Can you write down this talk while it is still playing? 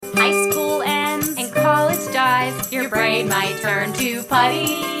Otherwise, your brain might turn to putty.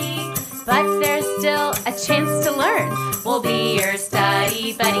 But there's still a chance to learn. We'll be your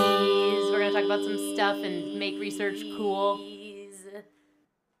study buddies. We're going to talk about some stuff and make research cool.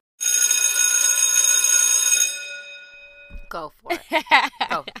 Go for it.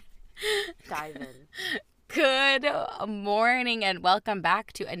 Go. Dive in. Good morning and welcome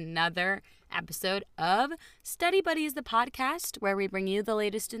back to another episode of Study Buddies, the podcast where we bring you the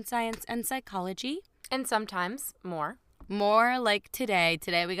latest in science and psychology. And sometimes more. More like today.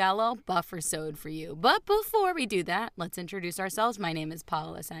 Today we got a little buffer-sode for you. But before we do that, let's introduce ourselves. My name is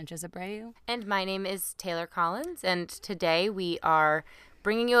Paula Sanchez-Abreu. And my name is Taylor Collins. And today we are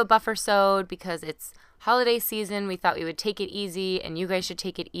bringing you a buffer-sode because it's holiday season. We thought we would take it easy, and you guys should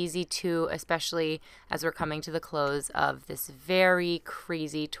take it easy too, especially as we're coming to the close of this very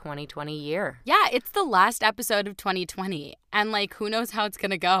crazy 2020 year. Yeah, it's the last episode of 2020, and who knows how it's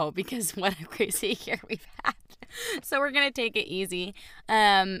gonna go because what a crazy year we've had. So we're gonna take it easy,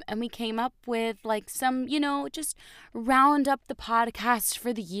 and we came up with some, just round up the podcast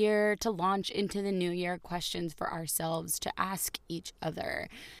for the year to launch into the new year, questions for ourselves to ask each other.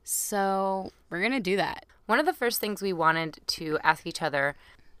 So we're gonna do that. One of the first things we wanted to ask each other,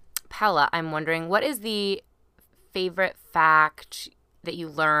 Paula, I'm wondering, what is the favorite fact that you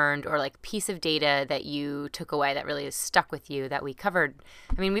learned or piece of data that you took away that really has stuck with you that we covered?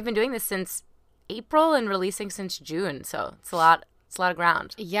 I mean, we've been doing this since April and releasing since June, so it's a lot of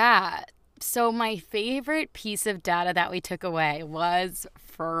ground. Yeah. So my favorite piece of data that we took away was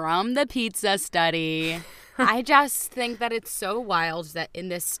from the pizza study. I just think that it's so wild that in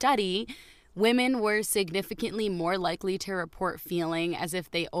this study, women were significantly more likely to report feeling as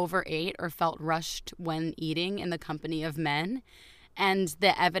if they overate or felt rushed when eating in the company of men. And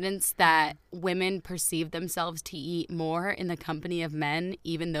the evidence that women perceive themselves to eat more in the company of men,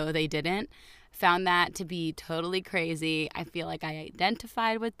 even though they didn't, found that to be totally crazy. I feel like I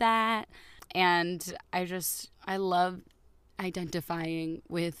identified with that. And I love identifying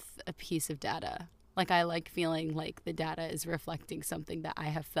with a piece of data. I like feeling like the data is reflecting something that I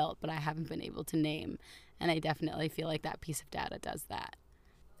have felt, but I haven't been able to name. And I definitely feel like that piece of data does that.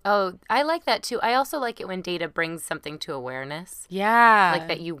 Oh, I like that too. I also like it when data brings something to awareness. Yeah.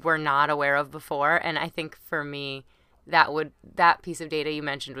 That you were not aware of before. And I think for me, that piece of data you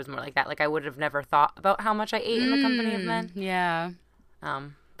mentioned was more like that. I would have never thought about how much I ate in the company of men. Yeah.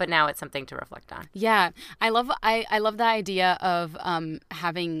 But now it's something to reflect on. Yeah. I love the idea of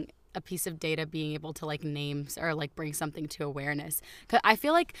having a piece of data being able to name or bring something to awareness. 'Cause I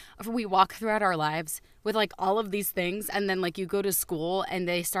feel like if we walk throughout our lives with all of these things and then you go to school and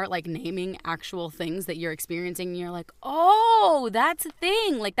they start naming actual things that you're experiencing and you're like, oh, that's a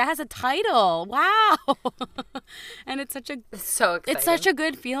thing. That has a title. Wow. And it's such a so exciting. It's such a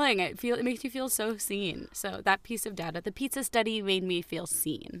good feeling. It makes you feel so seen. So that piece of data, the pizza study, made me feel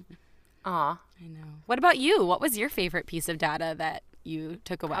seen. Aw. I know. What about you? What was your favorite piece of data that you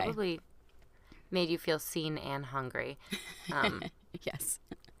took away? Probably made you feel seen and hungry. Yes.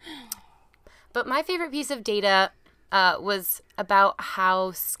 But my favorite piece of data was about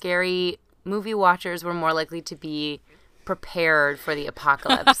how scary movie watchers were more likely to be prepared for the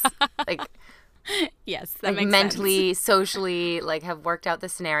apocalypse. Yes, that makes mentally, sense. Socially, have worked out the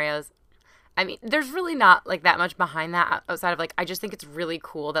scenarios. I mean, there's really not that much behind that outside of I just think it's really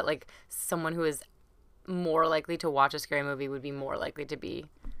cool that someone who is more likely to watch a scary movie would be more likely to be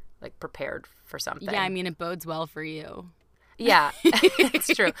prepared for something. Yeah, I mean, it bodes well for you. Yeah, it's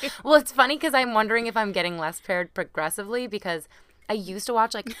true. Well, it's funny because I'm wondering if I'm getting less prepared progressively because I used to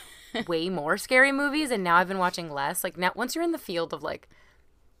watch way more scary movies and now I've been watching less. Now once you're in the field of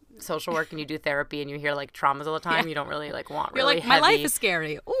social work and you do therapy and you hear traumas all the time, you don't really want You're really my heavy. life is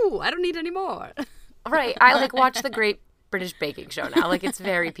scary. Ooh, I don't need any more. Right. I watch the Great British Baking Show now. It's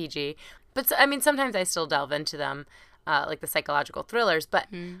very PG. But I mean, sometimes I still delve into them, the psychological thrillers. But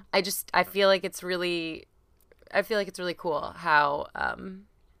I feel like it's really cool how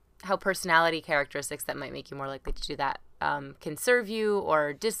personality characteristics that might make you more likely to do that can serve you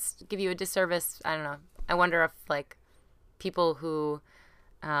or give you a disservice. I don't know. I wonder if people who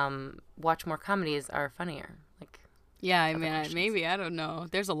watch more comedies are funnier. Yeah, I mean, maybe, I don't know.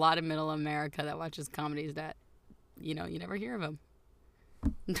 There's a lot of middle America that watches comedies that, you never hear of them.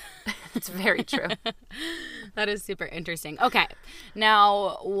 It's very true. That is super interesting. Okay.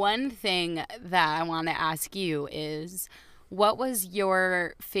 Now, one thing that I want to ask you is, what was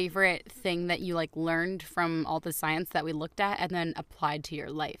your favorite thing that you learned from all the science that we looked at and then applied to your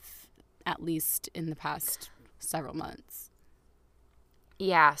life, at least in the past several months?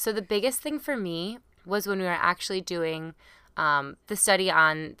 Yeah. So the biggest thing for me was when we were actually doing the study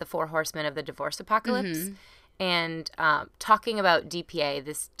on the 4 horsemen of the divorce apocalypse. and talking about DPA,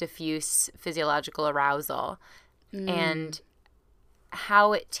 this diffuse physiological arousal, and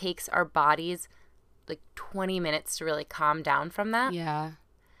how it takes our bodies like 20 minutes to really calm down from that. Yeah.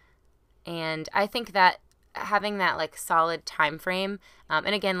 And I think that having that like solid time frame, and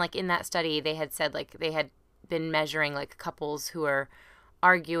again, like in that study, they had said like they had been measuring like couples who are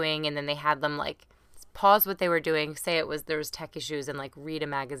arguing, and then they had them like pause what they were doing, say there was tech issues, and like read a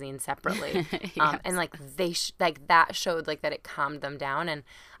magazine separately. Yes. And like like that showed like that it calmed them down. And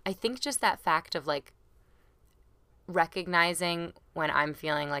I think just that fact of like recognizing when I'm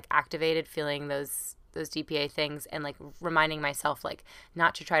feeling like activated, feeling those DPA things, and like reminding myself like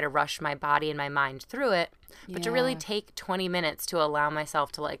not to try to rush my body and my mind through it, but to really take 20 minutes to allow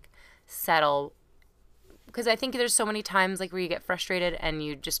myself to like settle. Because I think there's so many times like where you get frustrated and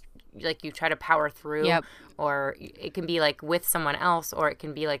you just like you try to power through. Yep. Or it can be like with someone else, or it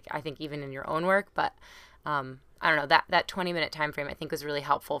can be like I think even in your own work. But I don't know, that 20-minute time frame I think was really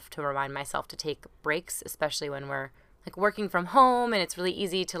helpful to remind myself to take breaks, especially when we're like working from home and it's really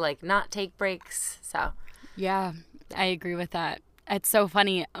easy to like not take breaks. So yeah, I agree with that. It's so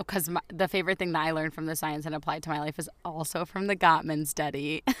funny because the favorite thing that I learned from the science and applied to my life is also from the Gottman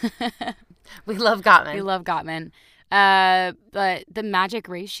study. We love Gottman. We love Gottman. But the magic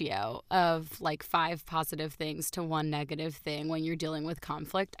ratio of like 5 positive things to 1 negative thing when you're dealing with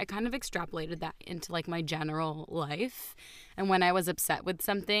conflict, I kind of extrapolated that into like my general life. And when I was upset with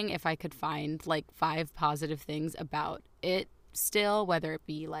something, if I could find like 5 positive things about it still, whether it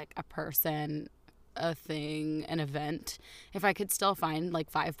be like a person, a thing, an event, if I could still find like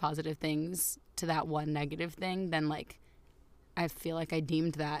 5 positive things to that 1 negative thing, then like I feel like I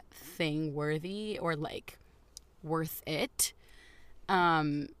deemed that thing worthy or like worth it,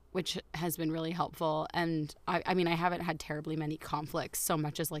 which has been really helpful. And I mean, I haven't had terribly many conflicts so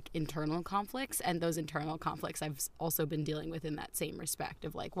much as like internal conflicts, and those internal conflicts I've also been dealing with in that same respect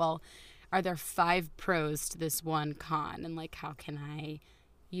of like, well, are there 5 pros to this 1 con, and like how can I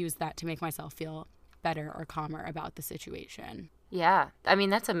use that to make myself feel better or calmer about the situation? Yeah, I mean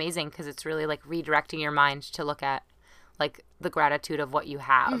that's amazing because it's really like redirecting your mind to look at like the gratitude of what you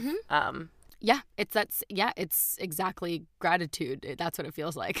have. It's exactly gratitude. That's what it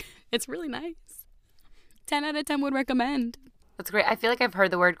feels like. It's really nice. 10 out of 10 would recommend. That's great. I feel like I've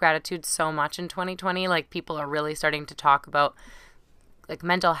heard the word gratitude so much in 2020. Like people are really starting to talk about like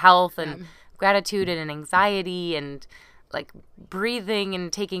mental health and gratitude and anxiety and like breathing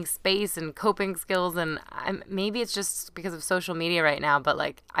and taking space and coping skills. And maybe it's just because of social media right now, but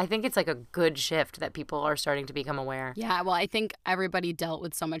like I think it's like a good shift that people are starting to become aware. Yeah, well, I think everybody dealt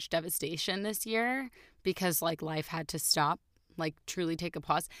with so much devastation this year because like life had to stop, like truly take a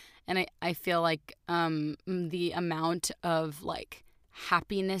pause. And I feel like the amount of like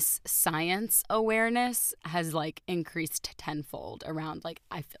happiness science awareness has like increased tenfold around like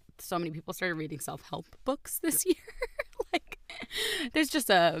I feel so many people started reading self-help books this year. Like there's just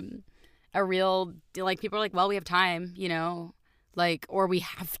a real like people are like, well, we have time, you know, like, or we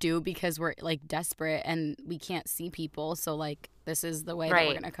have to because we're like desperate and we can't see people, so like this is the way that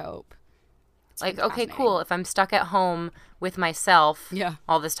we're gonna cope. It's like, okay, cool, if I'm stuck at home with myself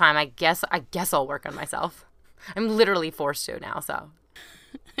all this time, I guess I'll work on myself. I'm literally forced to now, so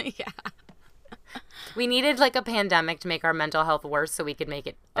yeah. We needed like a pandemic to make our mental health worse so we could make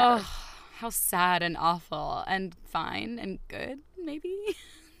it better. Oh, how sad and awful and fine and good, maybe.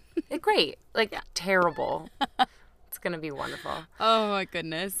 Great. Like, terrible. It's going to be wonderful. Oh, my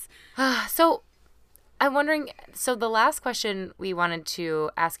goodness. So I'm wondering, so the last question we wanted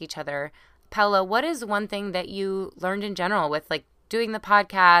to ask each other, Paola, what is one thing that you learned in general with like doing the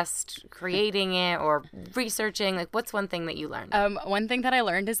podcast, creating it, or researching? Like, what's one thing that you learned? One thing that I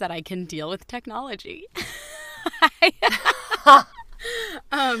learned is that I can deal with technology.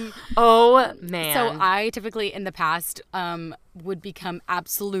 Oh, man. So I typically in the past would become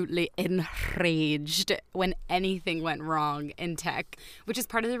absolutely enraged when anything went wrong in tech, which is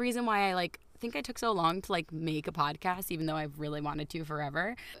part of the reason why I think I took so long to like make a podcast, even though I've really wanted to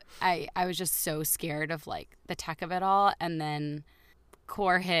forever. I was just so scared of like the tech of it all. And then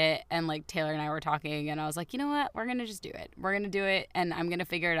core hit and like Taylor and I were talking and I was like, you know what? We're going to just do it. We're going to do it and I'm going to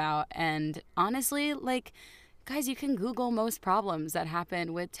figure it out. And honestly, like, guys, you can Google most problems that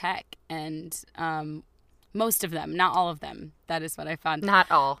happen with tech and most of them, not all of them. That is what I found.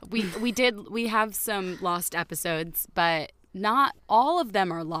 Not all. We have some lost episodes, but not all of them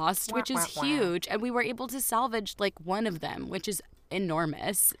are lost, which is huge. And we were able to salvage like one of them, which is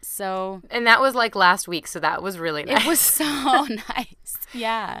enormous. So And that was like last week, so that was really nice. it was so nice.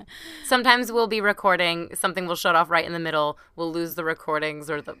 Yeah. Sometimes we'll be recording, something will shut off right in the middle, we'll lose the recordings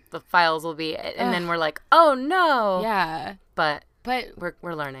or the files will be, and then we're like, oh no. Yeah. But But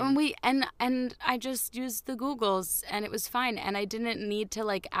we're learning. and I just used the Googles and it was fine, and I didn't need to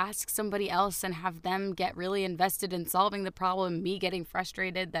like ask somebody else and have them get really invested in solving the problem, me getting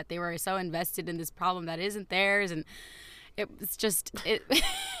frustrated that they were so invested in this problem that isn't theirs, and it was just it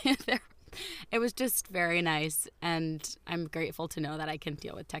was just very nice, and I'm grateful to know that I can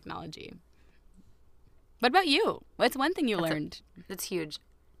deal with technology. What about you? What's one thing you learned? That's huge.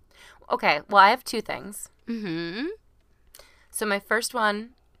 Okay, well, I have two things. Mm-hmm. So my first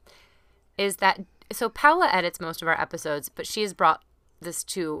one is that, so Paula edits most of our episodes, but she has brought this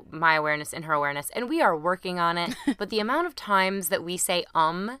to my awareness and her awareness, and we are working on it. But the amount of times that we say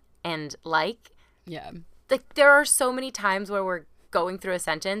and like, Yeah. there are so many times where we're going through a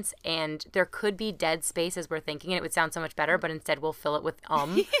sentence and there could be dead space as we're thinking, and it would sound so much better, but instead we'll fill it with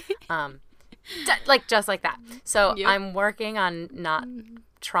like just like that. So Yep. I'm working on not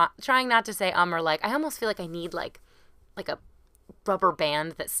trying not to say or like. I almost feel like I need like a rubber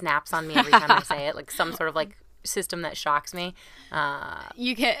band that snaps on me every time I say it, like some sort of like system that shocks me.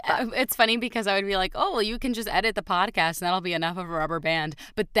 You can. It's funny because I would be like, "Oh, well, you can just edit the podcast, and that'll be enough of a rubber band."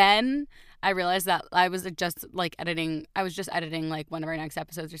 But then I realized that I was just editing like one of our next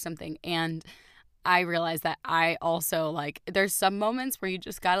episodes or something, and I realized that I also like. There's some moments where you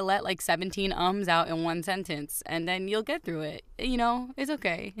just gotta let like 17 ums out in one sentence, and then you'll get through it. You know, it's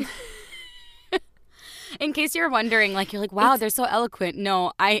okay. In case you're wondering, like, you're like, wow, they're so eloquent.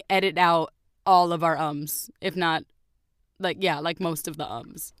 No, I edit out all of our ums, if not, like most of the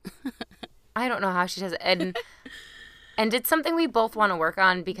ums. I don't know how she does it. And it's something we both want to work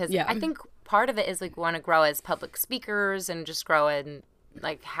on because I think part of it is like we want to grow as public speakers and just grow in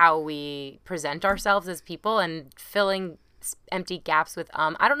like how we present ourselves as people, and filling empty gaps with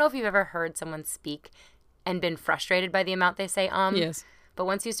I don't know if you've ever heard someone speak and been frustrated by the amount they say Yes. But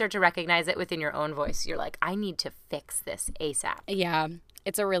once you start to recognize it within your own voice, you're like, I need to fix this ASAP. Yeah,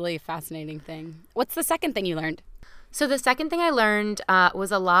 it's a really fascinating thing. What's the second thing you learned? So the second thing I learned was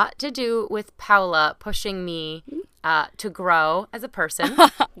a lot to do with Paula pushing me to grow as a person.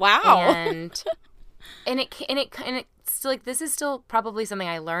 Wow. And it's like, this is still probably something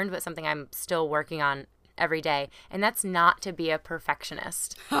I learned, but something I'm still working on every day. And that's not to be a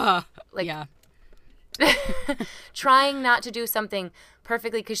perfectionist. Like, yeah. Trying not to do something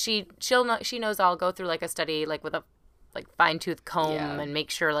perfectly, because she knows I'll go through like a study like with a like fine-tooth comb and make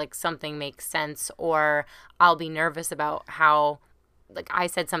sure like something makes sense, or I'll be nervous about how like I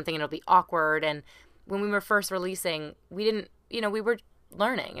said something and it'll be awkward. And when we were first releasing, we didn't, we were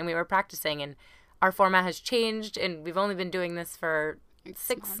learning and we were practicing, and our format has changed, and we've only been doing this for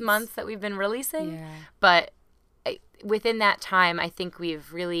 6 months that we've been releasing. Yeah. But within that time, I think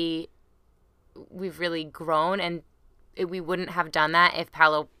we've really grown, and we wouldn't have done that if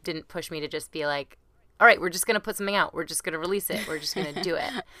Paolo didn't push me to just be like, all right, we're just going to put something out. We're just going to release it. We're just going to do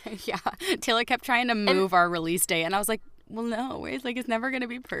it. Yeah. Taylor kept trying to move our release date, and I was like, well, no, it's never going to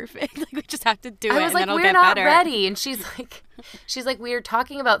be perfect. Like, we just have to do it, I was like, and then we're it'll get not better. ready. And she's like, we're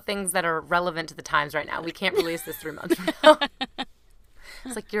talking about things that are relevant to the times right now. We can't release this 3 months from now.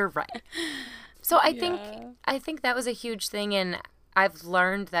 It's like, you're right. So I think that was a huge thing, and I've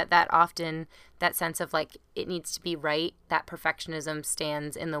learned that often that sense of like it needs to be right, that perfectionism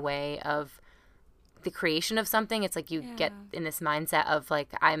stands in the way of the creation of something. It's like you get in this mindset of like,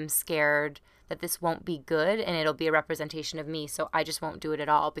 I'm scared that this won't be good and it'll be a representation of me, so I just won't do it at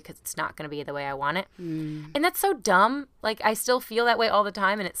all because it's not going to be the way I want it. And that's so dumb. Like, I still feel that way all the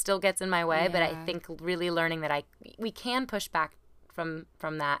time and it still gets in my way, but I think really learning that we can push back from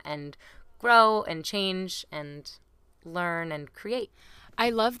that and grow and change and learn and create. I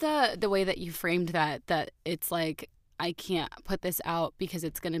love the way that you framed that it's like, I can't put this out because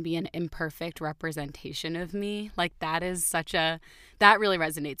it's going to be an imperfect representation of me. Like, that really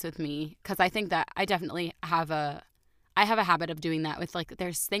resonates with me, because I think that I definitely have a habit of doing that with, like,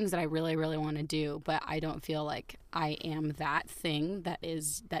 there's things that I really, really want to do, but I don't feel like I am that thing that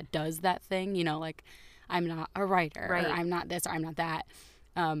does that thing, like I'm not a writer, or I'm not this, or I'm not that.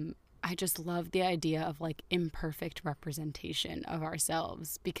 I just love the idea of like imperfect representation of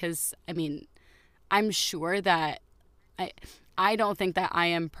ourselves, because I mean, I'm sure that I don't think that I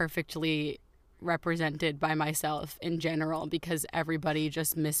am perfectly represented by myself in general, because everybody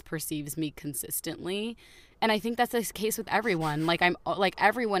just misperceives me consistently. And I think that's the case with everyone. Like,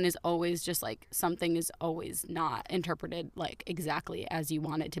 everyone is always just like, something is always not interpreted like exactly as you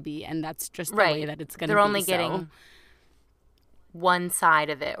want it to be, and that's just the way that it's going to be. They're only getting one side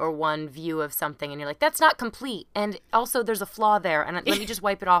of it or one view of something and you're like, that's not complete. And also there's a flaw there. And let me just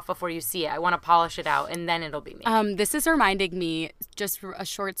wipe it off before you see it. I want to polish it out and then it'll be me. This is reminding me, just for a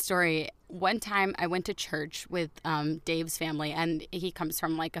short story. One time I went to church with Dave's family, and he comes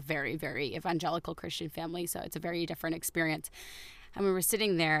from like a very, very evangelical Christian family. So it's a very different experience. And we were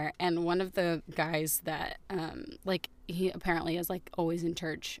sitting there, and one of the guys that, he apparently is like always in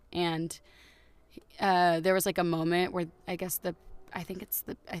church, and there was like a moment where I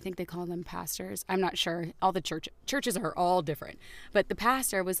think they call them pastors. I'm not sure. All the churches are all different. But the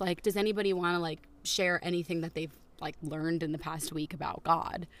pastor was like, does anybody want to like share anything that they've like learned in the past week about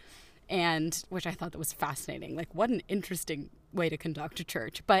God? And which I thought that was fascinating. Like, what an interesting way to conduct a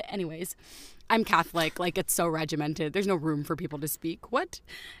church. But anyways, I'm Catholic. Like, it's so regimented. There's no room for people to speak. What?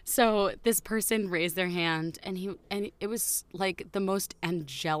 So this person raised their hand, and it was like the most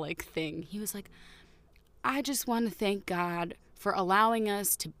angelic thing. He was like, I just want to thank God for allowing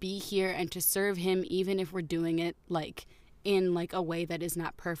us to be here and to serve him, even if we're doing it like in like a way that is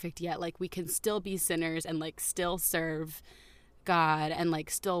not perfect yet. Like, we can still be sinners and like still serve God and like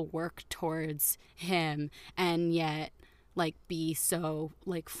still work towards him, and yet like be so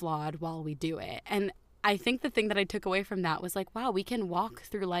like flawed while we do it. And I think the thing that I took away from that was like, wow, we can walk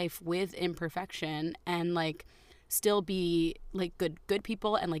through life with imperfection and like still be like good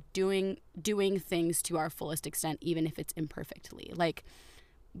people and like doing things to our fullest extent, even if it's imperfectly. Like,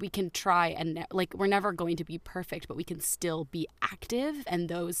 we can try and like we're never going to be perfect, but we can still be active. And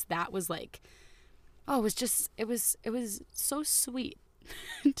that was like, oh, it was so sweet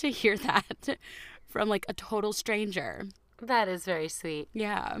to hear that from like a total stranger. That is very sweet.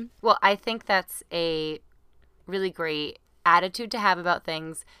 Yeah. Well, I think that's a really great attitude to have about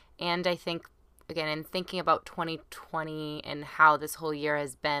things. And I think, again, in thinking about 2020 and how this whole year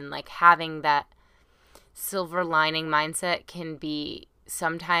has been, like having that silver lining mindset can be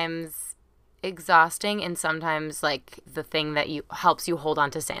sometimes exhausting and sometimes like the thing that helps you hold on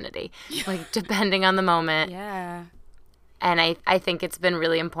to sanity, like depending on the moment. Yeah. And I think it's been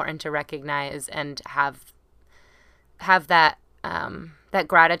really important to recognize and have that that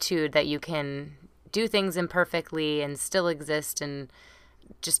gratitude that you can do things imperfectly and still exist and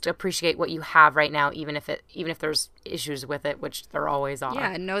just appreciate what you have right now, even if there's issues with it, which there always are.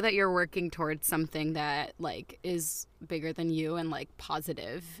 Yeah, know that you're working towards something that like is bigger than you and like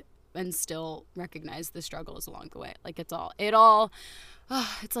positive, and still recognize the struggles along the way. Like it's like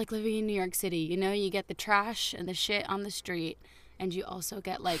living in New York City. You know, you get the trash and the shit on the street, and you also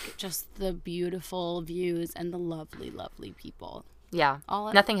get like just the beautiful views and the lovely, lovely people. Yeah.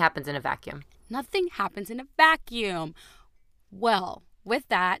 Nothing happens in a vacuum. Nothing happens in a vacuum. Well, with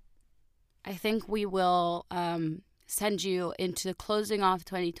that, I think we will send you into closing off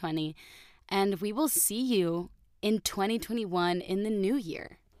 2020, and we will see you in 2021 in the new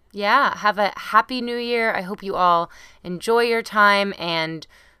year. Yeah, have a happy new year. I hope you all enjoy your time, and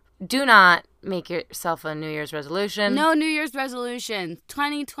do not make yourself a New Year's resolution. No New Year's resolution.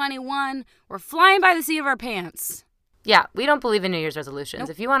 2021, we're flying by the seat of our pants. Yeah, we don't believe in New Year's resolutions. Nope.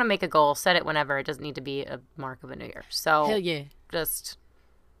 If you want to make a goal, set it whenever. It doesn't need to be a mark of a new year. So hell yeah. Just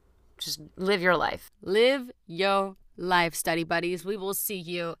live your life. Live your life, study buddies. We will see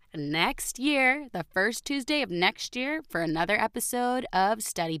you next year, the first Tuesday of next year, for another episode of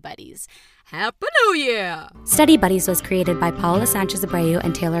Study Buddies. Happy New Year! Study Buddies was created by Paula Sanchez Abreu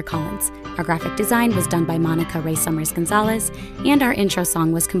and Taylor Collins. Our graphic design was done by Monica Ray Summers Gonzalez, and our intro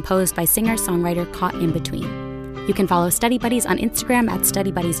song was composed by singer-songwriter Caught in Between. You can follow Study Buddies on Instagram at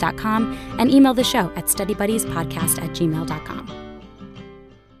studybuddies.com and email the show at studybuddies.podcast@gmail.com.